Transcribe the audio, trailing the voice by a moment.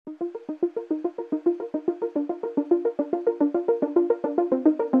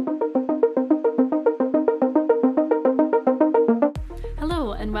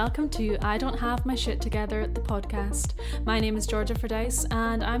welcome to I Don't Have My Shit Together, the podcast. My name is Georgia Fordyce,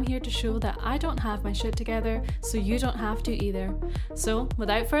 and I'm here to show that I don't have my shit together, so you don't have to either. So,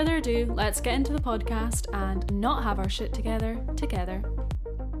 without further ado, let's get into the podcast and not have our shit together.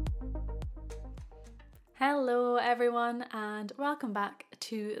 Hello everyone, and welcome back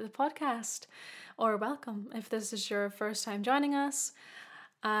to the podcast, or welcome if this is your first time joining us.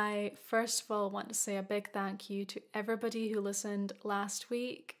 I first of all want to say a big thank you to everybody who listened last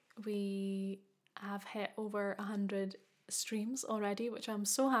week. We have hit over 100 streams already, which I'm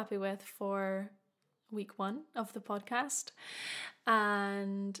so happy with for week 1 of the podcast.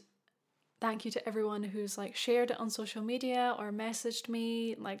 And thank you to everyone who's shared it on social media or messaged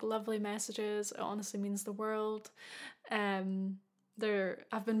me, lovely messages. It honestly means the world.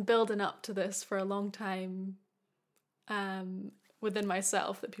 I've been building up to this for a long time. Within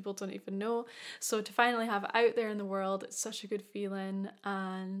myself that people don't even know. So to finally have it out there in the world, it's such a good feeling,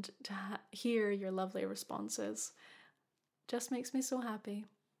 and to hear your lovely responses just makes me so happy.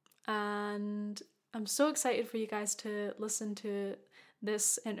 And I'm so excited for you guys to listen to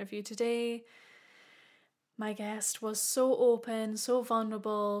this interview today. My guest was so open, so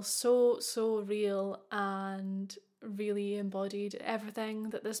vulnerable, so real, and really embodied everything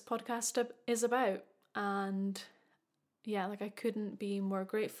that this podcast is about. And yeah, I couldn't be more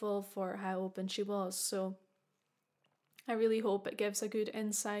grateful for how open she was. So I really hope it gives a good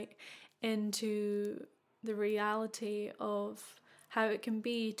insight into the reality of how it can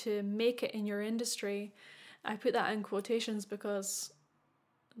be to make it in your industry. I put that in quotations because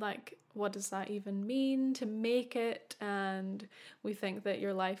what does that even mean, to make it? And we think that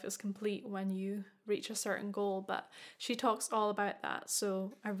your life is complete when you reach a certain goal, but she talks all about that.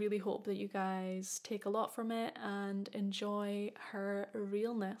 So I really hope that you guys take a lot from it and enjoy her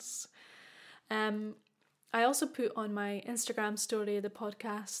realness. I also put on my Instagram story, the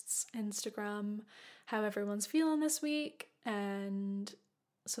podcast's Instagram, how everyone's feeling this week, and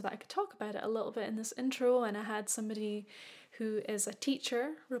so that I could talk about it a little bit in this intro. And I had somebody who is a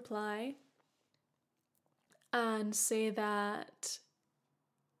teacher reply and say that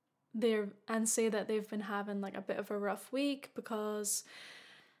they've been having a bit of a rough week because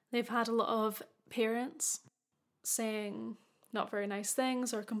they've had a lot of parents saying not very nice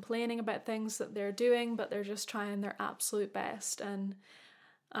things or complaining about things that they're doing, but they're just trying their absolute best. And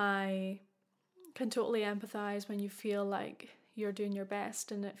I can totally empathize when you feel like you're doing your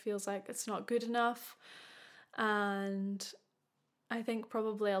best and it feels like it's not good enough. And I think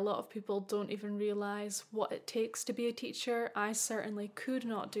probably a lot of people don't even realise what it takes to be a teacher. I certainly could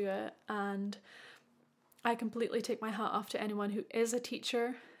not do it, and I completely take my hat off to anyone who is a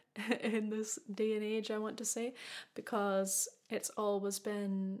teacher in this day and age, I want to say, because it's always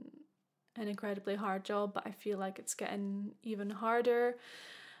been an incredibly hard job, but I feel like it's getting even harder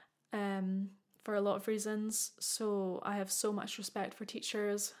for a lot of reasons. So I have so much respect for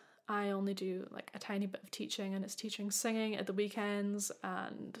teachers. I only do a tiny bit of teaching, and it's teaching singing at the weekends,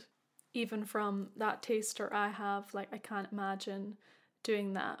 and even from that taster I have, I can't imagine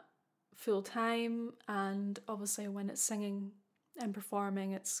doing that full time. And obviously when it's singing and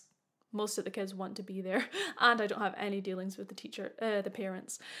performing, it's most of the kids want to be there, and I don't have any dealings with the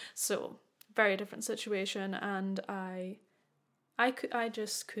parents, so very different situation. And I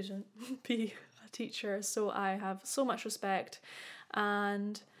just couldn't be a teacher, so I have so much respect.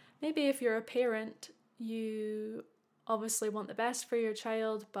 And maybe if you're a parent, you obviously want the best for your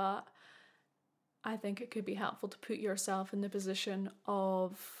child, but I think it could be helpful to put yourself in the position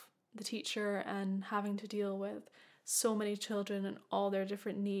of the teacher and having to deal with so many children and all their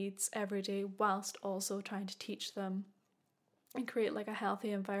different needs every day, whilst also trying to teach them and create a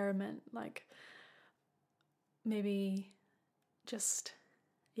healthy environment. Maybe just,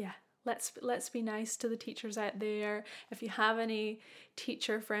 yeah. Let's be nice to the teachers out there. If you have any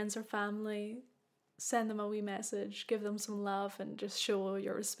teacher friends or family, send them a wee message, give them some love, and just show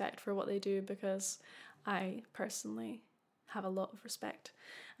your respect for what they do, because I personally have a lot of respect,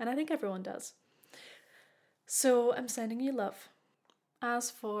 and I think everyone does. So I'm sending you love. As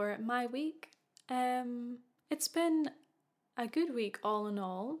for my week, it's been a good week all in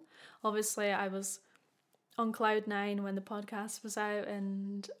all. Obviously, I was on cloud 9 when the podcast was out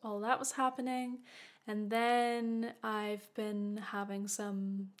and all that was happening, and then I've been having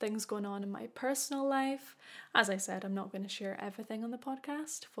some things going on in my personal life. As I said, I'm not going to share everything on the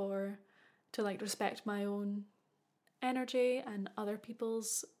podcast to respect my own energy and other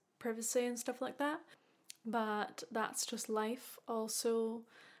people's privacy and stuff like that, but that's just life also.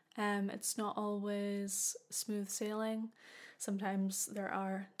 It's not always smooth sailing. Sometimes there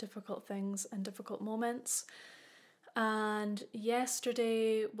are difficult things and difficult moments. And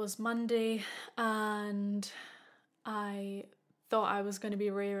yesterday was Monday, and I thought I was going to be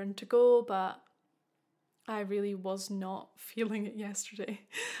raring to go, but I really was not feeling it yesterday.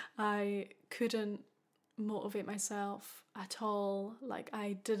 I couldn't motivate myself at all. Like,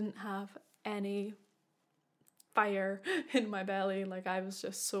 I didn't have any fire in my belly. Like, I was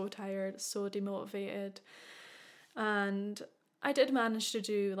just so tired, so demotivated. And I did manage to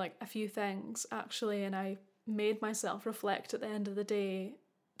do like a few things actually, and I made myself reflect at the end of the day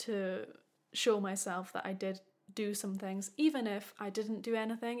to show myself that I did do some things. Even if I didn't do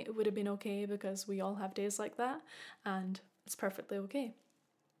anything, it would have been okay, because we all have days like that and it's perfectly okay.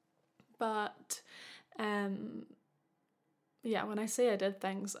 But yeah, when I say I did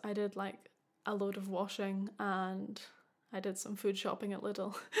things, I did like a load of washing, and I did some food shopping at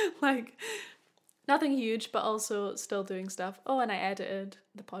Lidl. Like, nothing huge, but also still doing stuff. Oh, and I edited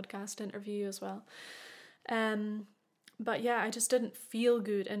the podcast interview as well. But yeah, I just didn't feel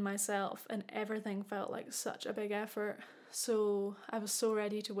good in myself, and everything felt like such a big effort. So I was so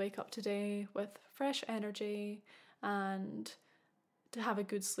ready to wake up today with fresh energy and to have a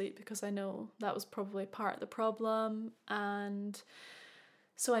good sleep, because I know that was probably part of the problem. And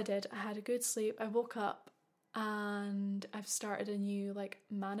so I did. I had a good sleep. I woke up and I've started a new like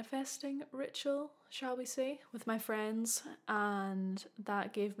manifesting ritual, shall we say, with my friends, and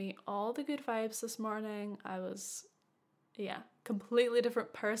that gave me all the good vibes this morning. I was, yeah, completely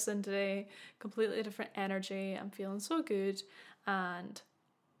different person today, completely different energy. I'm feeling so good, and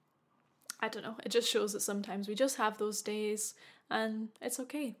I don't know, it just shows that sometimes we just have those days and it's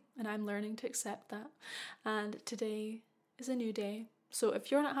okay, and I'm learning to accept that. And today is a new day. So if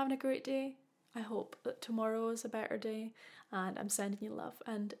you're not having a great day, I hope that tomorrow is a better day, and I'm sending you love,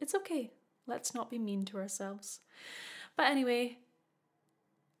 and it's okay. Let's not be mean to ourselves. But anyway,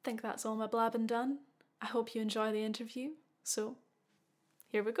 I think that's all my blabbing done. I hope you enjoy the interview. So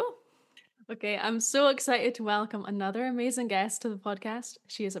here we go. Okay, I'm so excited to welcome another amazing guest to the podcast.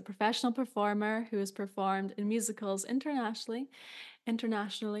 She is a professional performer who has performed in musicals internationally,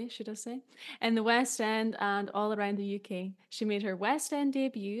 should I say, in the West End and all around the UK. She made her West End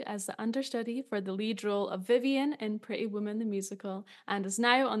debut as the understudy for the lead role of Vivian in Pretty Woman the Musical, and is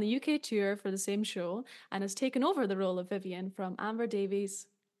now on the UK tour for the same show, and has taken over the role of Vivian from Amber Davies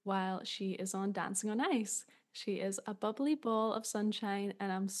while she is on Dancing on Ice. She is a bubbly ball of sunshine,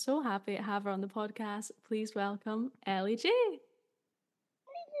 and I'm so happy to have her on the podcast. Please welcome Elly J.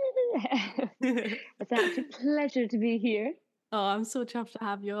 It's an absolute pleasure to be here. Oh, I'm so chuffed to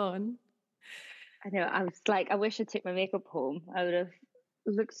have you on. I know, I was like, I wish I took my makeup home. I would have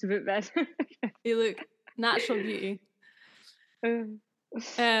looked a bit better. You look natural beauty.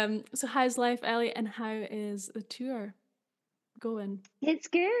 So how's life, Elly, and how is the tour going? It's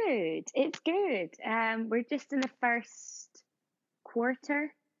good. It's good. We're just in the first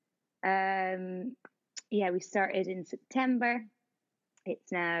quarter. Yeah, we started in September.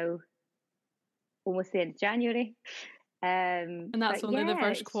 It's now almost the end of January. And that's but only the yeah,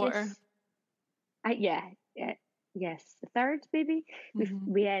 first it's quarter. just, yes, the third maybe.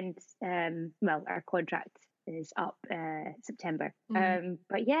 We end. Well, our contract is up September.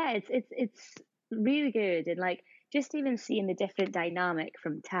 But yeah, it's really good, and like just even seeing the different dynamic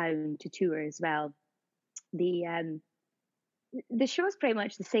from town to tour as well. The show's pretty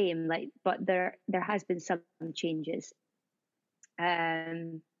much the same, like, but there has been some changes.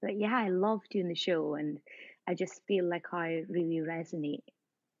 But yeah, I love doing the show, and I just feel like I really resonate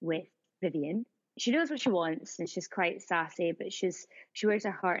with Vivian. She knows what she wants, and she's quite sassy, but she wears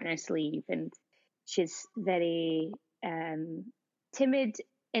her heart in her sleeve, and she's very timid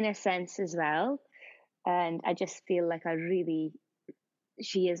in a sense as well. And I just feel like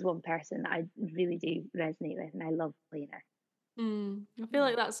she is one person that I really do resonate with, and I love playing her. I feel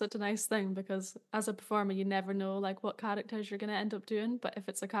like that's such a nice thing, because as a performer you never know like what characters you're going to end up doing, but if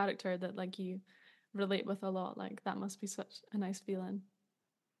it's a character that like you relate with a lot, like that must be such a nice feeling.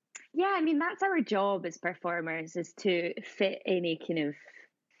 Yeah, I mean, that's our job as performers, is to fit any kind of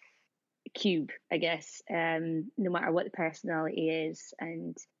cube, I guess, no matter what the personality is,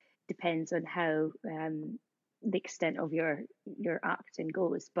 and depends on how the extent of your acting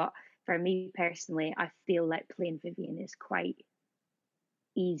goes. But for me personally, I feel like playing Vivian is quite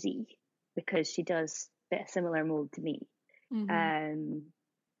easy, because she does fit a similar mold to me.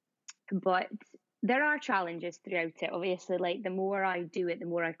 But there are challenges throughout it. Obviously, like the more I do it, the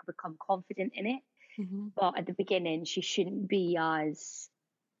more I become confident in it. But at the beginning, she shouldn't be as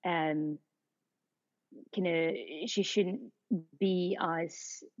she shouldn't be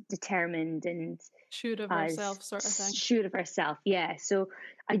as determined and Shoot of as herself sort of thing. sure of herself. Yeah. So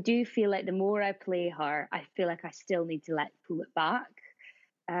I do feel like the more I play her, I feel like I still need to pull it back.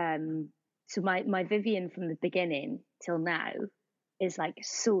 So my Vivian from the beginning till now is like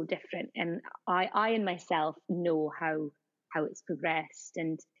so different, and I and myself know how it's progressed,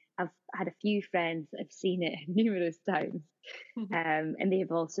 and I've had a few friends that have seen it numerous times, and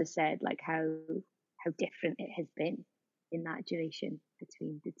they've also said like how different it has been in that duration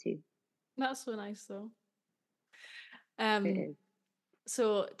between the two. That's so nice though. It Um, is.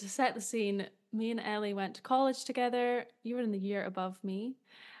 so to set the scene, me and Ellie went to college together. You were in the year above me,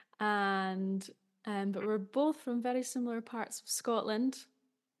 and but we're both from very similar parts of Scotland.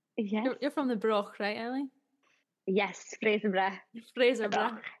 Yes. You're from the Broch, right, Ellie? Yes, Fraserburgh.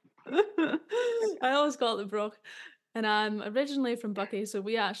 Fraserburgh. I always call it the Broch. And I'm originally from Buckie, so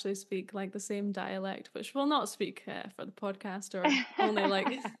we actually speak like the same dialect, which we'll not speak for the podcast, or only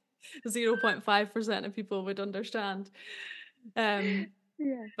like 0.5% of people would understand.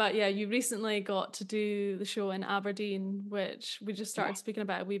 Yeah. But yeah, you recently got to do the show in Aberdeen, which we just started Yes. speaking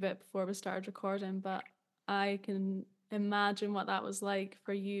about a wee bit before we started recording, but I can imagine what that was like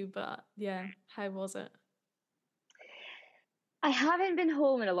for you. But yeah, how was it? I haven't been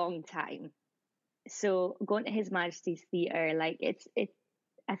home in a long time. So going to His Majesty's Theatre, like it.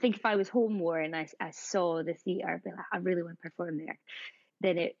 I think if I was home more and I saw the theatre, I'd be like, I really want to perform there.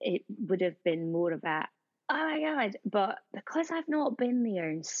 Then it would have been more of a, oh my God. But because I've not been there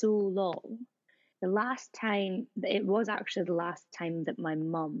in so long, the last time, it was actually the last time that my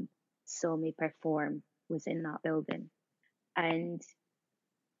mum saw me perform was in that building. And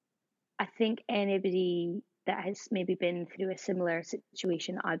I think anybody that has maybe been through a similar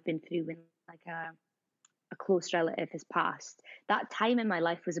situation I've been through when like a close relative has passed, that time in my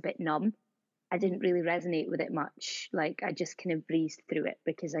life was a bit numb. I didn't really resonate with it much. Like I just kind of breezed through it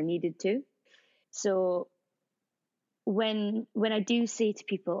because I needed to. So when I do say to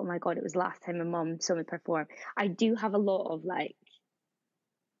people, "Oh my God, it was last time my mum saw me perform," I do have a lot of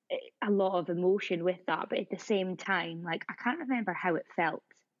emotion with that. But at the same time, like I can't remember how it felt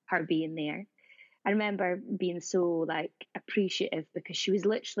her being there. I remember being so like appreciative because she was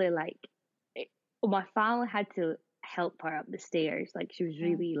literally like, my family had to help her up the stairs. Like she was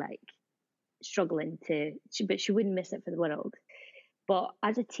really like struggling but she wouldn't miss it for the world. But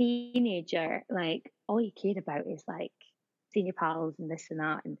as a teenager, like all you cared about is like seeing your pals and this and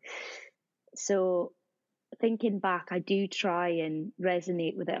that. And so thinking back, I do try and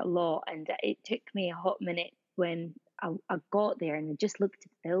resonate with it a lot. And it took me a hot minute when I got there and I just looked at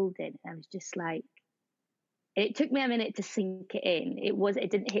the building and I was just like, it took me a minute to sink it in.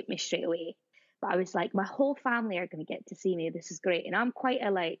 It didn't hit me straight away. But I was like, my whole family are going to get to see me. This is great. And I'm quite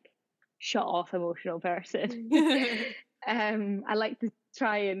a like shut off emotional person. I like to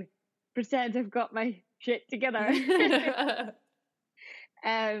try and pretend I've got my shit together.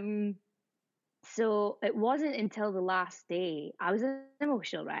 So it wasn't until the last day I was an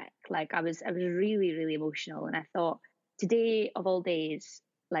emotional wreck. Like I was really, really emotional. And I thought today of all days,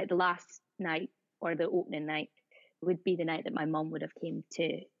 like the last night or the opening night would be the night that my mum would have came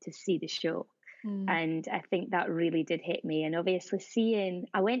to see the show. And I think that really did hit me. And obviously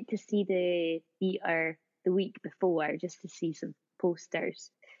I went to see the theatre the week before just to see some posters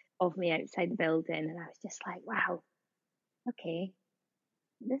of me outside the building. And I was just like, wow, okay,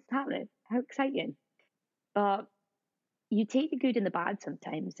 this is happening. How exciting. But you take the good and the bad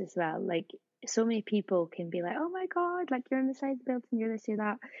sometimes as well. Like so many people can be like, oh my God, like you're on the side of the building, you're this, you're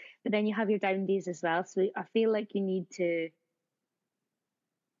that. But then you have your down days as well. So I feel like you need to,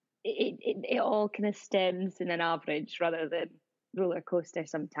 it all kind of stems in an average rather than roller coaster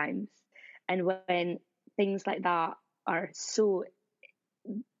sometimes. And when things like that are so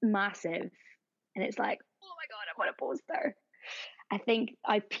massive and it's like, oh my God, I want a poster. I think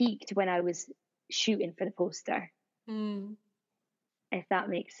I peaked when I was shooting for the poster, if that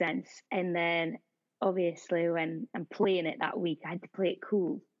makes sense. And then obviously when I'm playing it that week, I had to play it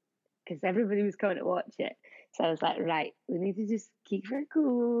cool because everybody was coming to watch it. So I was like, right, we need to just keep her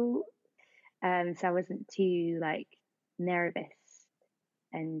cool. So I wasn't too like nervous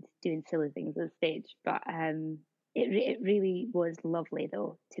and doing silly things on stage. But it really was lovely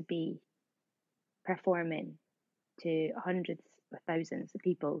though to be performing to hundreds or thousands of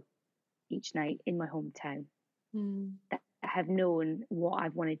people each night in my hometown that have known what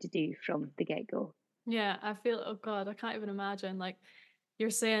I've wanted to do from the get go. Yeah, I feel, oh God, I can't even imagine. Like you're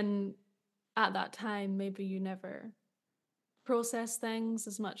saying at that time, maybe you never process things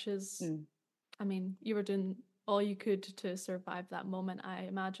as much as, I mean, you were doing all you could to survive that moment, I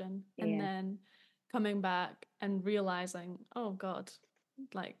imagine. And Yeah. then coming back and realizing, oh God,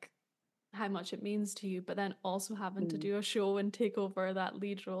 like how much it means to you, but then also having to Mm. do a show and take over that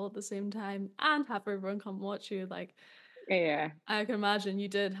lead role at the same time and have everyone come watch you. Like, Yeah. I can imagine you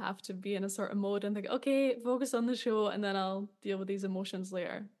did have to be in a certain mode and think, okay, focus on the show and then I'll deal with these emotions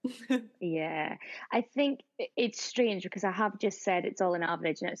later. Yeah, I think it's strange because I have just said it's all an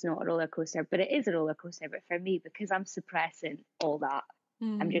average and it's not a roller coaster, but it is a roller coaster. But for me, because I'm suppressing all that,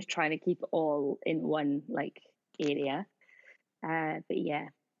 I'm Mm. just trying to keep it all in one like area. But yeah,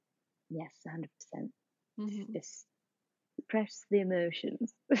 yes, 100%. Mm-hmm. Just suppress the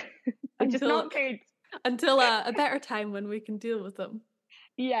emotions, which is Until not good. until a better time when we can deal with them.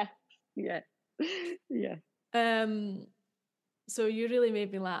 Yeah, yeah, yeah. Um, so you really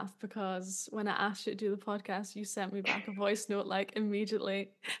made me laugh because when I asked you to do the podcast, you sent me back a voice note like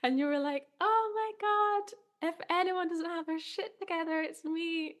immediately, and you were like, "Oh my God, if anyone doesn't have their shit together, it's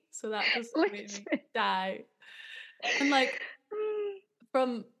me." So that just made me Listen. die. And like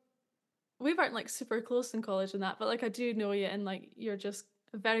from we weren't like super close in college and that, but like I do know you and like you're just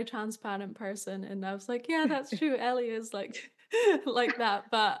a very transparent person. And I was like, yeah, that's true. Ellie is like like that.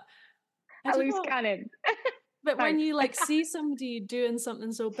 But I At don't least know. canon. But when Thanks. you like see somebody doing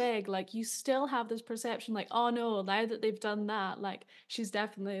something so big, like you still have this perception, like, oh no, now that they've done that, like she's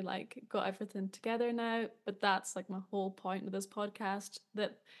definitely like got everything together now. But that's like my whole point of this podcast,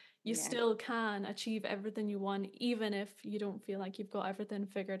 that you Yeah. still can achieve everything you want, even if you don't feel like you've got everything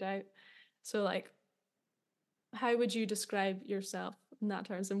figured out. So like, how would you describe yourself in that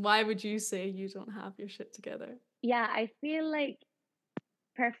terms? And why would you say you don't have your shit together? Yeah, I feel like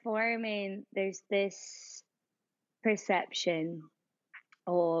performing, there's this perception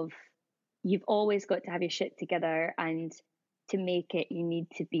of you've always got to have your shit together, and to make it you need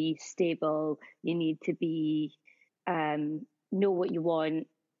to be stable, you need to be know what you want.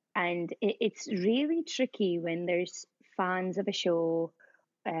 And it's really tricky when there's fans of a show,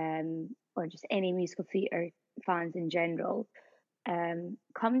 or just any musical theatre fans in general,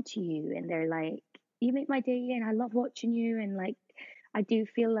 come to you and they're like, you make my day and I love watching you, and like I do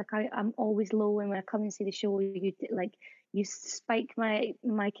feel like I'm always low, and when I come and see the show, you spike my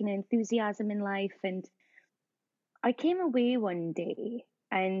kind of enthusiasm in life. And I came away one day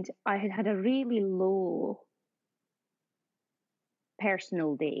and I had had a really low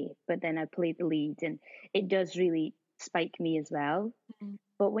personal day, but then I played the lead and it does really spike me as well. Mm.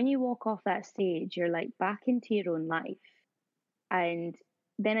 But when you walk off that stage, you're like back into your own life. And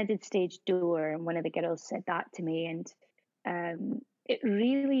then I did stage door, and one of the girls said that to me, and it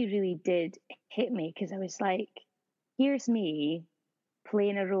really, really did hit me, because I was like, here's me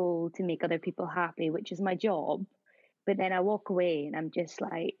playing a role to make other people happy, which is my job. But then I walk away and I'm just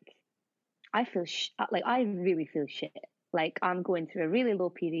like, I feel like I really feel shit. Like I'm going through a really low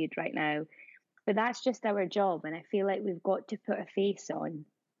period right now, but that's just our job. And I feel like we've got to put a face on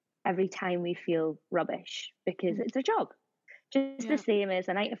every time we feel rubbish, because Mm. it's a job. Just the Yeah. same as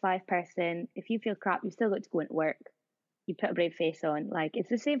a 9 to 5 person. If you feel crap, you still got to go into work. You put a brave face on. Like it's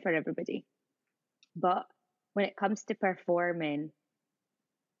the same for everybody. But when it comes to performing,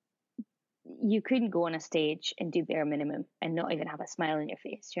 you couldn't go on a stage and do bare minimum and not even have a smile on your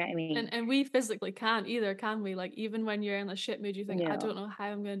face. Do you know what I mean? And we physically can't either, can we? Like even when you're in a shit mood, you think, I don't No, know how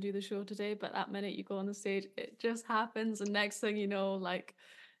I'm gonna do the show today, but that minute you go on the stage, it just happens, and next thing you know, like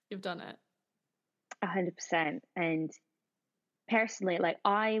you've done it. 100%. And personally, like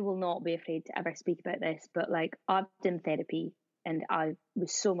I will not be afraid to ever speak about this, but like I've done therapy and I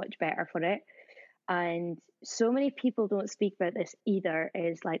was so much better for it. And so many people don't speak about this either,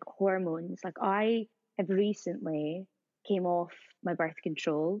 is like hormones. Like I have recently came off my birth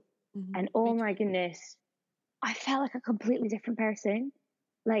control, Mm-hmm. and Me oh my too. goodness, I felt like a completely different person.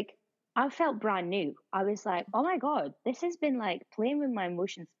 Like I felt brand new. I was like, oh my God, this has been like playing with my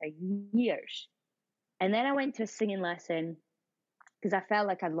emotions for years. And then I went to a singing lesson because I felt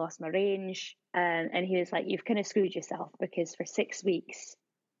like I'd lost my range. And he was like, you've kind of screwed yourself, because for 6 weeks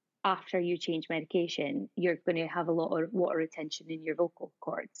after you change medication, you're going to have a lot of water retention in your vocal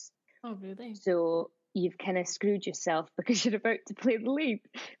cords. Oh, really? So you've kind of screwed yourself because you're about to play the lead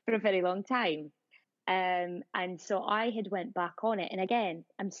for a very long time. And so I had went back on it. And again,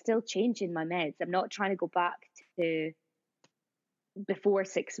 I'm still changing my meds. I'm not trying to go back to before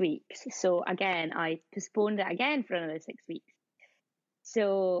 6 weeks. So again, I postponed it again for another 6 weeks.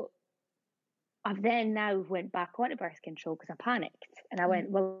 So I've then now went back onto birth control because I panicked, and I Mm. went,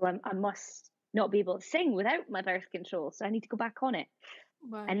 well, I must not be able to sing without my birth control, so I need to go back on it.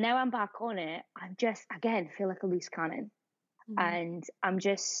 Wow. And now I'm back on it. I'm just again feel like a loose cannon, Mm-hmm. and I'm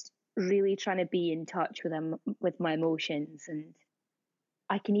just really trying to be in touch with them, with my emotions, and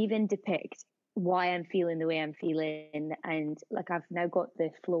I can even depict why I'm feeling the way I'm feeling. And like I've now got the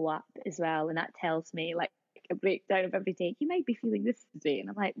flow app as well, and that tells me like a breakdown of every day. You might be feeling this today, and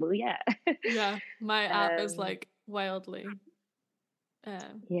I'm like, well, yeah. Yeah, my app is um, like wildly spot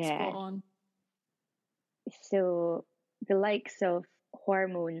yeah. on. So the likes of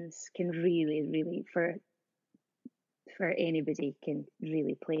hormones can really, really for anybody can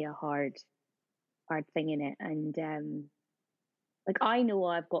really play a hard thing in it. And like I know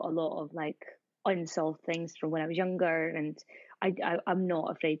I've got a lot of like unsolved things from when I was younger, and I'm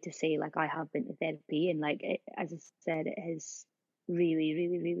not afraid to say like I have been to therapy, and like it, as I said, it has really,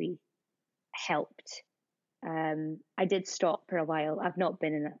 really, really helped. I did stop for a while. I've not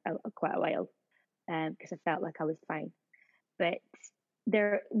been in quite a while because I felt like I was fine, but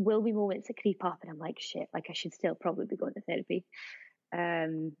there will be moments that creep up, and I'm like, shit, like I should still probably be going to therapy.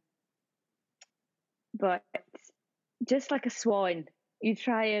 Um, but just like a swan, you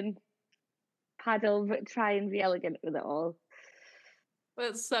try and paddle, but try and be elegant with it all.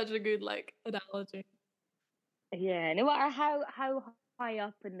 It's such a good like analogy. Yeah, no matter how high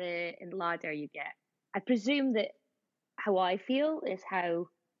up in the ladder you get, I presume that how I feel is how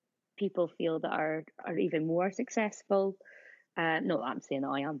people feel that are even more successful. Not that I'm saying that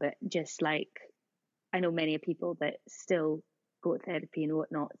I am, but just like I know many people that still go to therapy and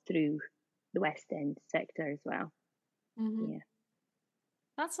whatnot through the West End sector as well. Mm-hmm. Yeah,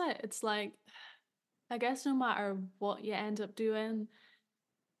 That's it. It's like, I guess no matter what you end up doing,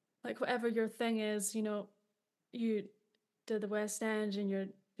 like whatever your thing is, you did the West End and you're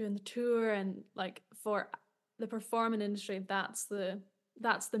doing the tour, and like for the performing industry, that's the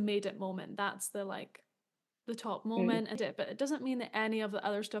made it moment. That's the like the top mm, moment and it, but it doesn't mean that any of the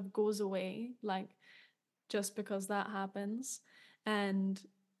other stuff goes away, like just because that happens. And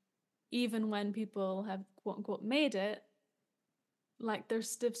even when people have quote unquote made it, like they've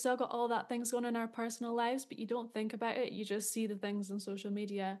still got all that things going on in our personal lives, but you don't think about it. You just see the things on social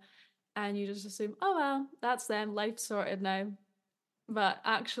media and you just assume, oh well, that's them, life's sorted now. But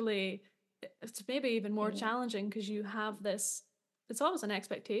actually, it's maybe even more yeah. challenging because you have this, it's always an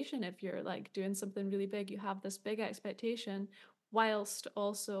expectation. If you're like doing something really big, you have this big expectation whilst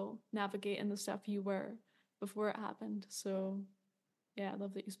also navigating the stuff you were before it happened. So yeah, I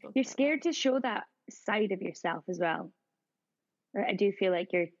love that you spoke You're about that. scared to show that side of yourself as well. Right? I do feel like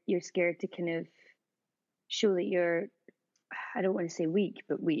you're scared to kind of show that you're I don't want to say weak,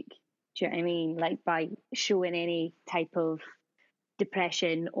 but weak. Do you know what I mean? Like by showing any type of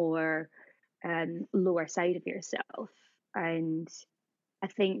depression or lower side of yourself. And I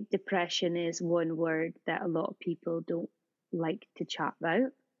think depression is one word that a lot of people don't like to chat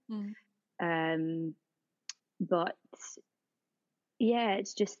about. Mm. Um, but yeah,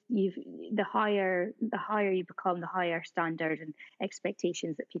 it's just you've the higher you become, the higher standard and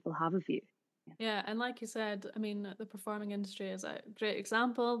expectations that people have of you. Yeah, and like you said, I mean, the performing industry is a great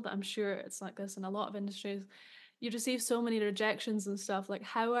example, but I'm sure it's like this in a lot of industries. You receive so many rejections and stuff. Like,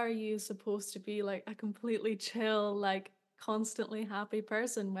 how are you supposed to be like a completely chill, like constantly happy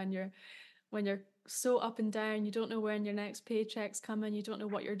person when you're so up and down, you don't know when your next paycheck's coming, you don't know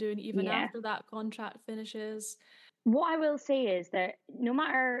what you're doing even Yeah. after that contract finishes. What I will say is that no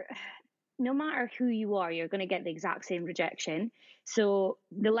matter who you are, you're going to get the exact same rejection. So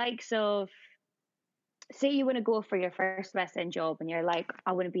the likes of say you want to go for your first West End job and you're like,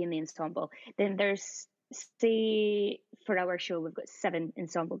 I want to be in the ensemble. Then there's say for our show we've got 7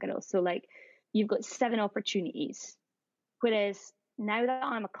 ensemble girls. So like you've got 7 opportunities. Whereas now that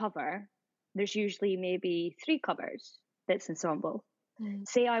I'm a cover, there's usually maybe 3 covers that's ensemble. Mm.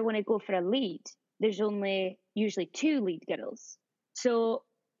 Say I want to go for a lead, there's only usually 2 lead girls. So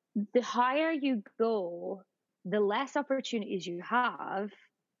the higher you go, the less opportunities you have,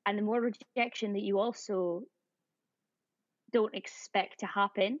 and the more rejection that you also don't expect to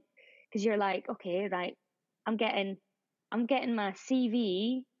happen. Because you're like, okay, right, I'm getting I'm getting my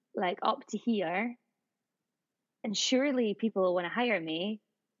CV like up to here, and surely people will want to hire me,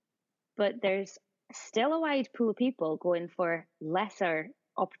 but there's still a wide pool of people going for lesser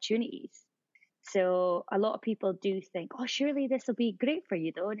opportunities. So a lot of people do think, oh, surely this will be great for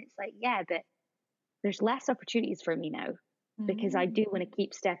you though. And it's like, yeah, but there's less opportunities for me now because I Mm. do want to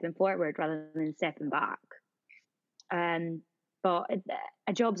keep stepping forward rather than stepping back. Um, but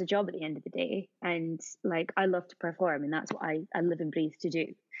a job's a job at the end of the day. And like, I love to perform and that's what I live and breathe to do.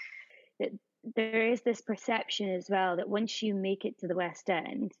 That there is this perception as well that once you make it to the West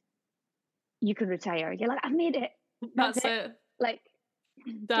End, you can retire. You're like, I've made it. That's That's it. it. Like,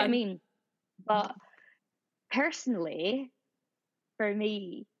 do you know what I Done. mean? But personally, for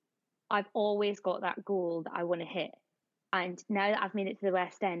me, I've always got that goal that I want to hit. And now that I've made it to the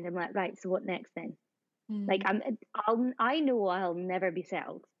West End, I'm like, right, so what next then? Like, Mm. I know I'll never be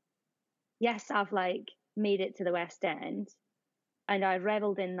settled. Yes, I've like made it to the West End, and I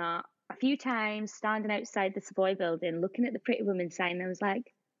reveled in that a few times, standing outside the Savoy building, looking at the Pretty Woman sign. And I was like,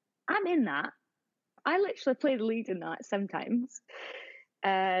 I'm in that. I literally play the lead in that sometimes.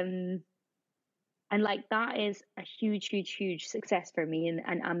 Um, and like that is a huge, huge, huge success for me.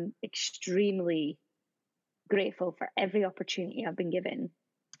 And I'm extremely grateful for every opportunity I've been given.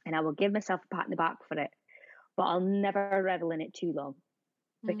 And I will give myself a pat on the back for it. But I'll never revel in it too long,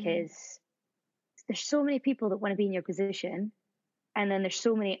 Mm. because there's so many people that want to be in your position. And then there's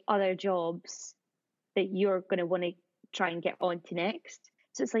so many other jobs that you're going to want to try and get on to next.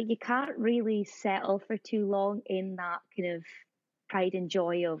 So it's like you can't really settle for too long in that kind of pride and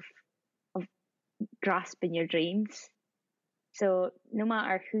joy of grasping your dreams. So no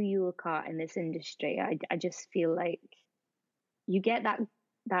matter who you look at in this industry, I just feel like you get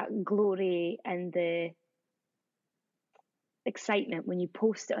that glory and the excitement when you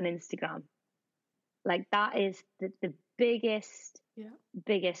post it on Instagram. Like that is the biggest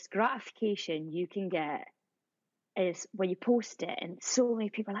gratification you can get is when you post it and so many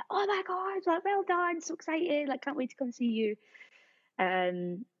people are like, oh my God, like well done, so excited, like can't wait to come see you.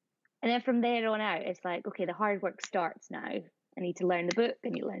 And then from there on out, it's like, okay, the hard work starts now. I need to learn the book, I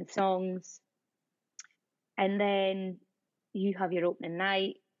need to learn songs. And then you have your opening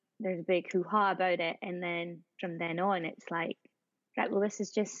night, there's a big hoo-ha about it. And then from then on, it's like, right, well, this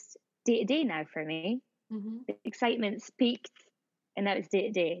is just day to day now for me. Mm-hmm. The excitement's peaked and now it's day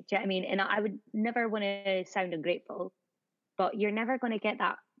to day. Do you know what I mean? And I would never want to sound ungrateful, but you're never going to get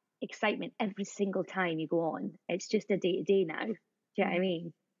that excitement every single time you go on. It's just a day to day now. Do you know what I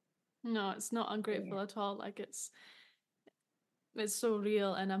mean? No, it's not Yeah. ungrateful at all. Like it's so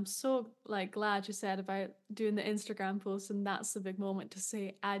real, and I'm so like glad you said about doing the Instagram post, and that's the big moment to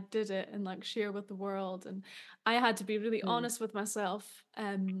say I did it and like share with the world. And I had to be really Mm. honest with myself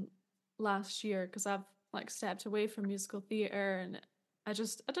last year, because I've like stepped away from musical theater, and I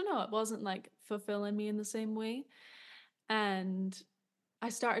don't know, it wasn't like fulfilling me in the same way. And I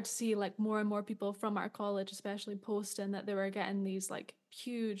started to see like more and more people from our college especially posting that they were getting these like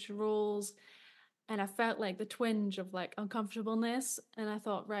huge roles, and I felt like the twinge of like uncomfortableness. And I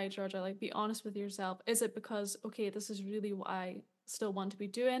thought, right, Georgia, like be honest with yourself. Is it because, okay, this is really what I still want to be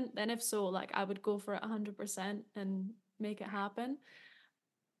doing? Then if so, like I would go for it 100% and make it happen.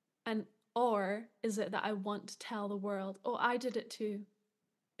 And or is it that I want to tell the world, oh, I did it too?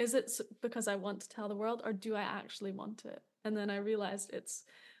 Is it because I want to tell the world, or do I actually want it? And then I realized it's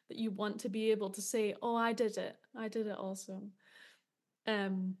that you want to be able to say, oh, I did it. I did it also.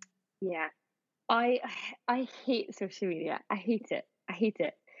 Um, Yeah. I I hate social media. I hate it. I hate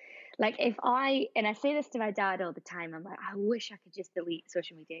it. Like if and I say this to my dad all the time, I'm like, I wish I could just delete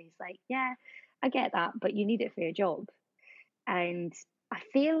social media. He's like, yeah, I get that, but you need it for your job. And I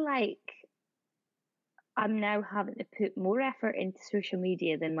feel like I'm now having to put more effort into social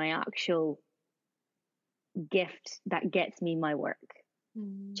media than my actual gift that gets me my work. Do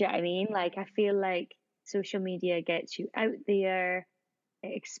you know what I mean? Like I feel like social media gets you out there.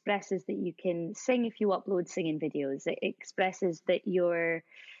 It expresses that you can sing if you upload singing videos. It expresses that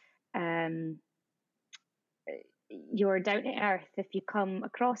um you're down to earth if you come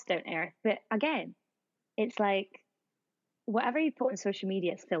across down to earth. But again, it's like whatever you put on social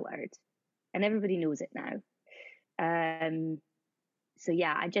media is filtered, and everybody knows it now. So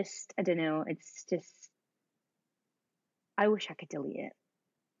yeah, I don't know. It's just I wish I could delete it.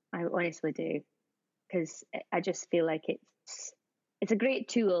 I honestly do, because I just feel like it's a great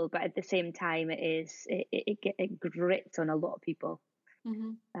tool, but at the same time, it grits on a lot of people.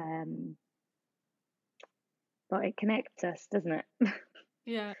 mm-hmm. Um, but it connects us, doesn't it?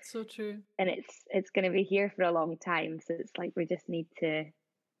 Yeah, it's so true. And it's going to be here for a long time, so it's like we just need to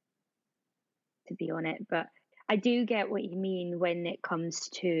be on it. But I do get what you mean when it comes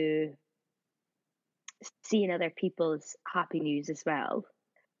to seeing other people's happy news as well.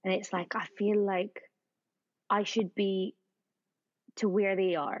 And it's like I feel like I should be to where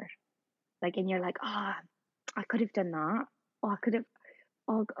they are. Like, and you're like, ah, oh, I could have done that. Oh, I could have.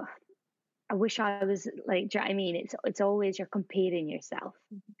 Oh, I wish I was like. Do you know what I mean? It's always you're comparing yourself.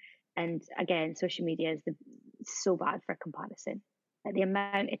 Mm-hmm. And again, social media is so bad for comparison. Like the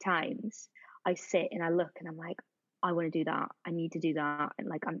amount of times I sit and I look and I'm like, I want to do that. I need to do that.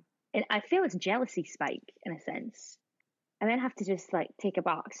 And I feel it's jealousy spike in a sense. And then have to just like take a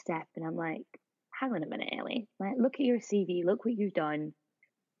back step and I'm like, hang on a minute, Ellie. Like, look at your CV, look what you've done.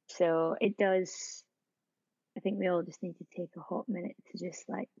 So it does. I think we all just need to take a hot minute to just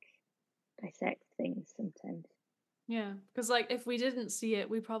like dissect things sometimes. Yeah, because like if we didn't see it,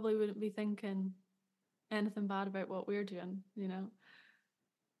 we probably wouldn't be thinking anything bad about what we're doing, you know.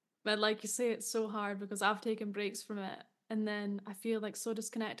 But like you say, it's so hard because I've taken breaks from it, and then I feel like so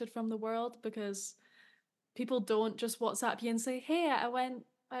disconnected from the world because people don't just WhatsApp you and say, "Hey, I went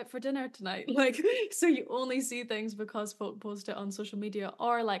out for dinner tonight." Like, so you only see things because folk post it on social media,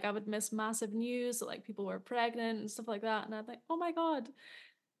 or like I would miss massive news that like people were pregnant and stuff like that, and I'd like, "Oh my God."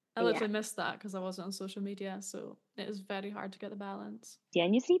 I Yeah. literally missed that because I wasn't on social media, so it is very hard to get the balance. Yeah,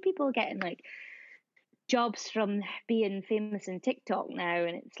 and you see people getting like jobs from being famous in TikTok now,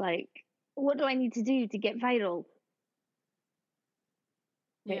 and it's like, what do I need to do to get viral?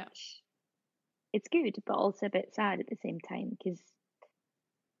 Yeah. Which it's good, but also a bit sad at the same time because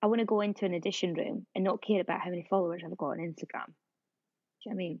I want to go into an audition room and not care about how many followers I've got on Instagram. Do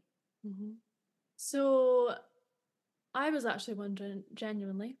you know what I mean? Mm-hmm. So I was actually wondering,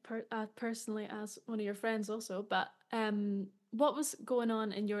 genuinely, personally, as one of your friends also, but what was going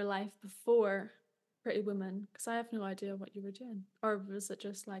on in your life before Pretty Woman? Because I have no idea what you were doing. Or was it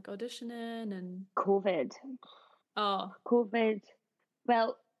just like auditioning and COVID. oh, COVID.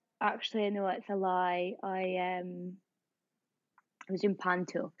 Well, actually, no, it's a lie. I was in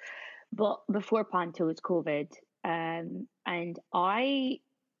Panto, but before Panto was COVID, and I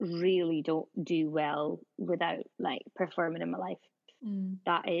really don't do well without like performing in my life. mm,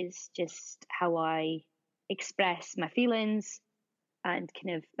 That is just how I express my feelings, and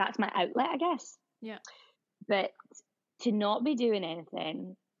kind of that's my outlet, I guess. yeah, But to not be doing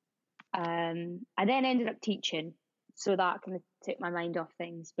anything, I then ended up teaching, so that kind of took my mind off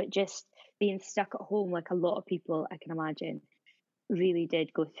things. But just being stuck at home, like a lot of people I can imagine, really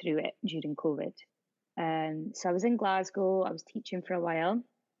did go through it during COVID. So I was in Glasgow, I was teaching for a while,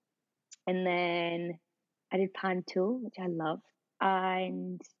 and then I did Panto, which I loved,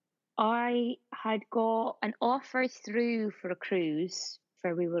 and I had got an offer through for a cruise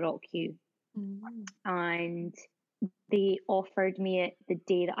for We Will Rock You, mm, and they offered me it the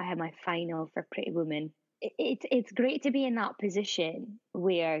day that I had my final for Pretty Woman. It's great to be in that position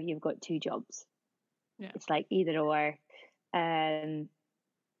where you've got two jobs. yeah, It's like either or. Um,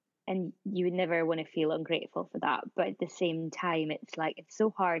 and you would never want to feel ungrateful for that. But at the same time, it's like it's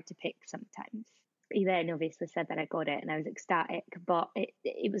so hard to pick sometimes. He then obviously said that I got it and I was ecstatic, but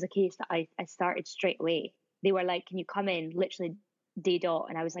it was a case that I started straight away. They were like, "Can you come in literally day dot?"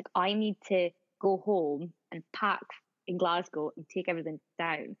 And I was like, "I need to go home and pack in Glasgow and take everything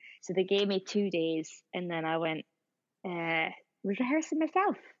down." So they gave me 2 days, and then I went, was rehearsing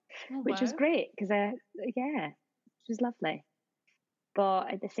myself, oh which was wow, great because yeah, it was lovely.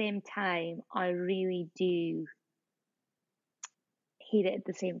 But at the same time, I really do hate it at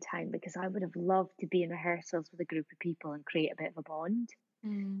the same time because I would have loved to be in rehearsals with a group of people and create a bit of a bond.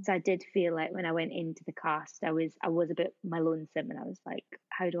 mm, So I did feel like when I went into the cast, I was a bit my lonesome, and I was like,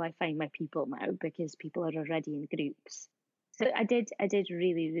 how do I find my people now? Because people are already in groups. So I did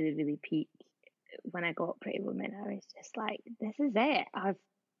really, really, really peak when I got Pretty Woman. I was just like, this is it. I've,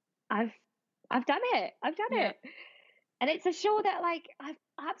 I've done it. I've done yeah, it. And it's a show that like I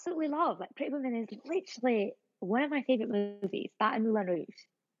absolutely love. Like Pretty Woman is literally one of my favorite movies. That and Moulin Rouge.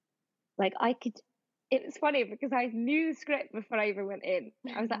 Like I could. It was funny because I knew the script before I even went in.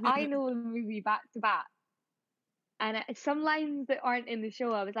 I was like, I know the movie back to back. And some lines that aren't in the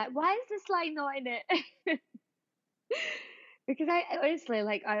show, I was like, why is this line not in it? Because I honestly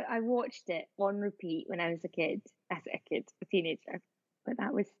like I watched it on repeat when I was a kid, a teenager. But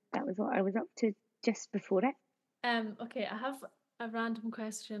that was what I was up to just before it. Okay, I have a random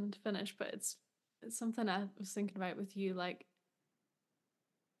question to finish, but it's something I was thinking about with you. Like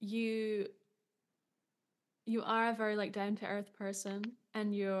you you are a very like down to earth person,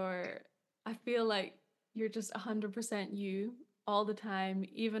 and I feel like you're just 100% you all the time,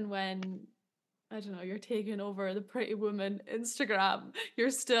 even when I don't know, you're taking over the Pretty Woman Instagram, you're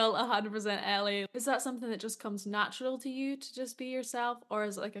still 100% Ellie. Is that something that just comes natural to you to just be yourself, or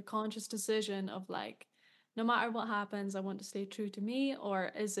is it like a conscious decision of like, no matter what happens, I want to stay true to me,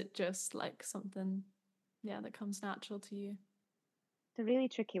 or is it just like something, yeah, that comes natural to you? It's a really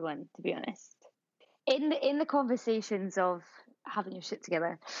tricky one, to be honest. In the conversations of having your shit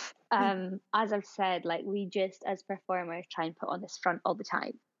together, as I've said, like we just as performers try and put on this front all the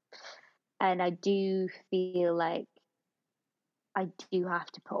time, and I do feel like I do have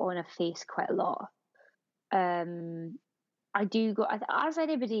to put on a face quite a lot. Um, I do go as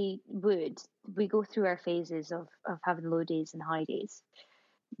anybody would. We go through our phases of having low days and high days,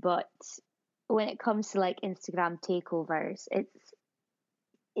 but when it comes to like Instagram takeovers,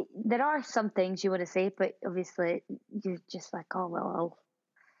 there are some things you want to say, but obviously you're just like, oh well,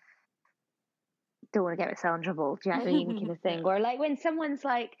 don't want to get myself in trouble. Do you know what I mean? Kind of thing. Yeah. Or like when someone's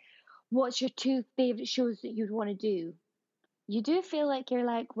like, what's your two favorite shows that you'd want to do? You do feel like you're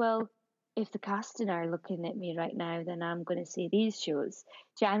like, well, if the casting are looking at me right now, then I'm going to say these shows.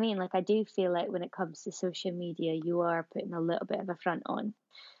 Do you know what I mean? Like, I do feel like when it comes to social media, you are putting a little bit of a front on.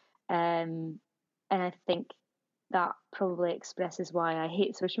 And I think that probably expresses why I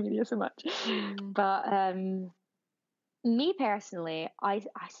hate social media so much. But me personally, I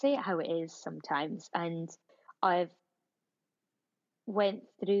say it how it is sometimes, and I've went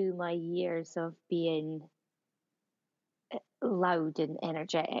through my years of being loud and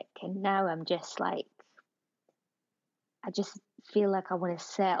energetic, and now I'm just like, I just feel like I want to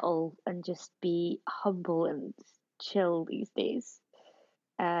settle and just be humble and chill these days.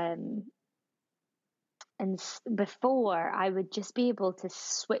 Um, and before I would just be able to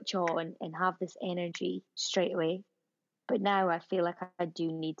switch on and have this energy straight away. But now I feel like I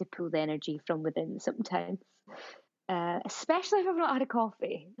do need to pull the energy from within sometimes, especially if I've not had a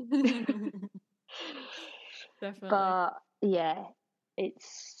coffee. Definitely. But yeah,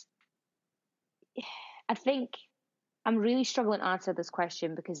 I think I'm really struggling to answer this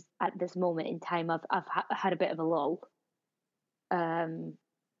question because at this moment in time, I've had a bit of a lull.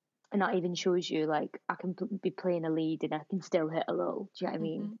 And that even shows you like I can be playing a lead and I can still hit a lull. Do you know what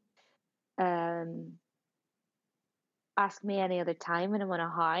I mean? Ask me any other time when I'm on a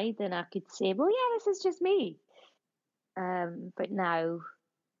high, then I could say, well, yeah, this is just me. But now,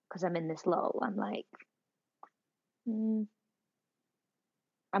 because I'm in this lull, I'm like,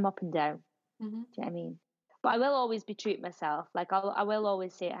 I'm up and down. Do you know what I mean? But I will always be true to myself. Like I will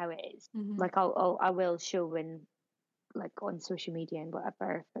always say it how it is. Like I will show when, like on social media and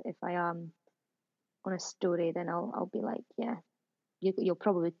whatever. If I am on a story, then I'll be like, yeah, you'll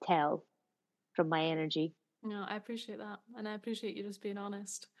probably tell from my energy. No, I appreciate that, and I appreciate you just being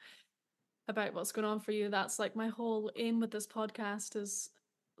honest about what's going on for you. That's like my whole aim with this podcast is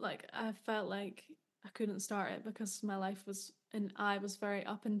like I felt like I couldn't start it because my life was and I was very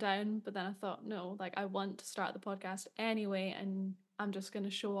up and down, but then I thought no, like I want to start the podcast anyway and I'm just going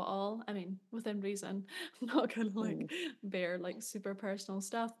to show it all. I mean, within reason. I'm not going to like bear like super personal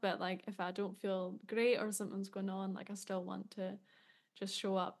stuff, but like if I don't feel great or something's going on, like I still want to just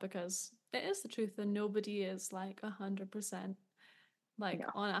show up because it is the truth and nobody is like 100% like No,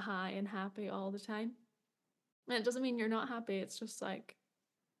 on a high and happy all the time. And it doesn't mean you're not happy. It's just like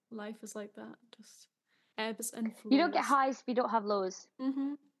life is like that. Just ebbs and you don't get flows. highs if you don't have lows.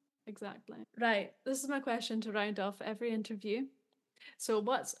 Exactly. Right. This is my question to round off every interview. So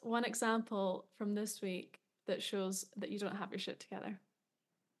what's one example from this week that shows that you don't have your shit together?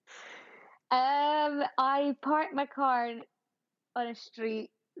 I parked my car on a street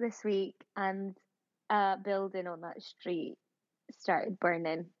this week, and a building on that street started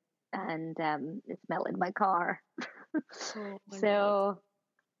burning, and it's melted my car. Oh my God. So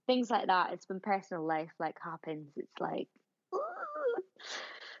things like that. It's when personal life like happens. It's like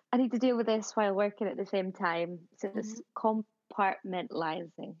I need to deal with this while working at the same time. So it's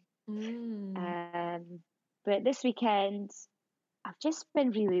compartmentalizing. But this weekend, I've just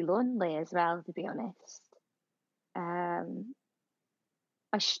been really lonely as well, to be honest.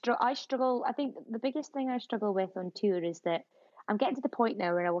 I struggle. I think the biggest thing I struggle with on tour is that I'm getting to the point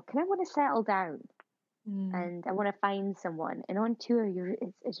now where I want to settle down and I want to find someone. And on tour,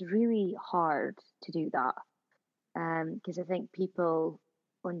 it's really hard to do that because I think people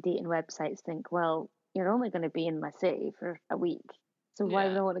on dating websites think, well, you're only going to be in my city for a week, so why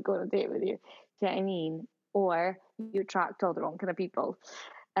would I want to go on a date with you? Do you know what I mean? Or you attract all the wrong kind of people.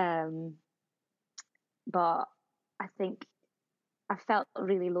 But I think I felt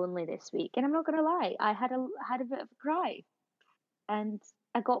really lonely this week, and I'm not going to lie, I had a bit of a cry, and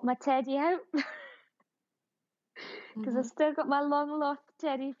I got my teddy out because I still got my long lost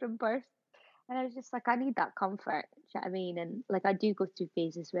teddy from birth, and I was just like, I need that comfort. Do you know what I mean? And like, I do go through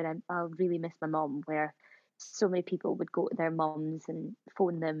phases where I'll really miss my mum, where so many people would go to their mums and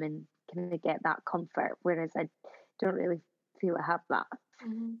phone them and kind of get that comfort, whereas I don't really feel I have that.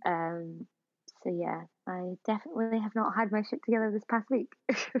 So yeah, I definitely have not had my shit together this past week.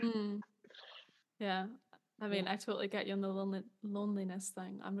 Yeah. I mean, I totally get you on the loneliness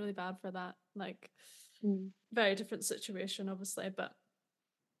thing. I'm really bad for that. Like, very different situation, obviously, but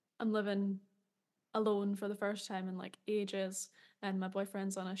I'm living alone for the first time in like ages, and my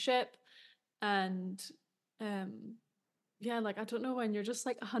boyfriend's on a ship, and yeah, like I don't know when you're just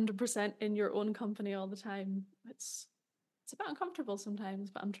like 100% in your own company all the time. It's a bit uncomfortable sometimes,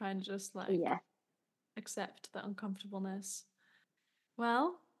 but I'm trying to just like accept the uncomfortableness.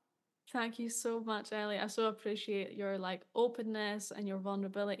 Well, thank you so much, Ellie. I so appreciate your like openness and your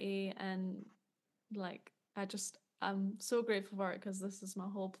vulnerability and Like, I'm so grateful for it because this is my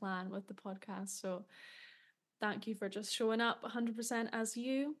whole plan with the podcast. So thank you for just showing up 100% as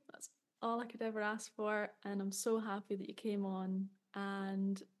you. That's all I could ever ask for. And I'm so happy that you came on,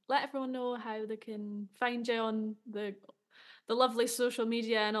 and let everyone know how they can find you on the lovely social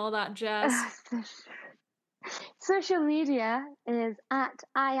media and all that jazz. Social media is at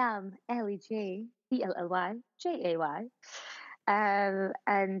I am Elly J, ELLY JAY. And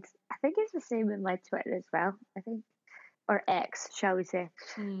I think it's the same in my Twitter as well, I think. Or X, shall we say.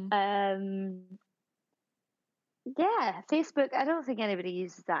 Yeah, Facebook, I don't think anybody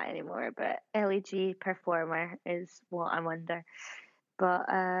uses that anymore, but LEG Performer is what I'm under. But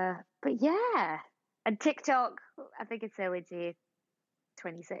yeah. And TikTok, I think it's LEG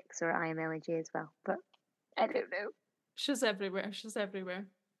 26 or I am LEG as well. But I don't know. She's everywhere.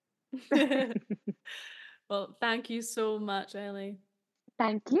 Well, thank you so much, Elly.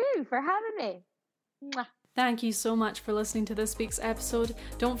 Thank you for having me. Mwah. Thank you so much for listening to this week's episode.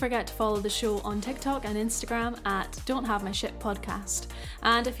 Don't forget to follow the show on TikTok and Instagram at Don't Have My Shit Podcast.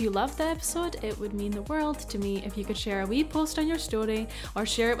 And if you loved the episode, it would mean the world to me if you could share a wee post on your story or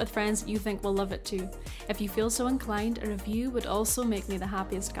share it with friends that you think will love it too. If you feel so inclined, a review would also make me the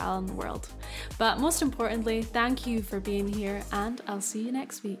happiest gal in the world. But most importantly, thank you for being here, and I'll see you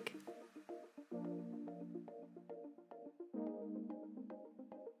next week.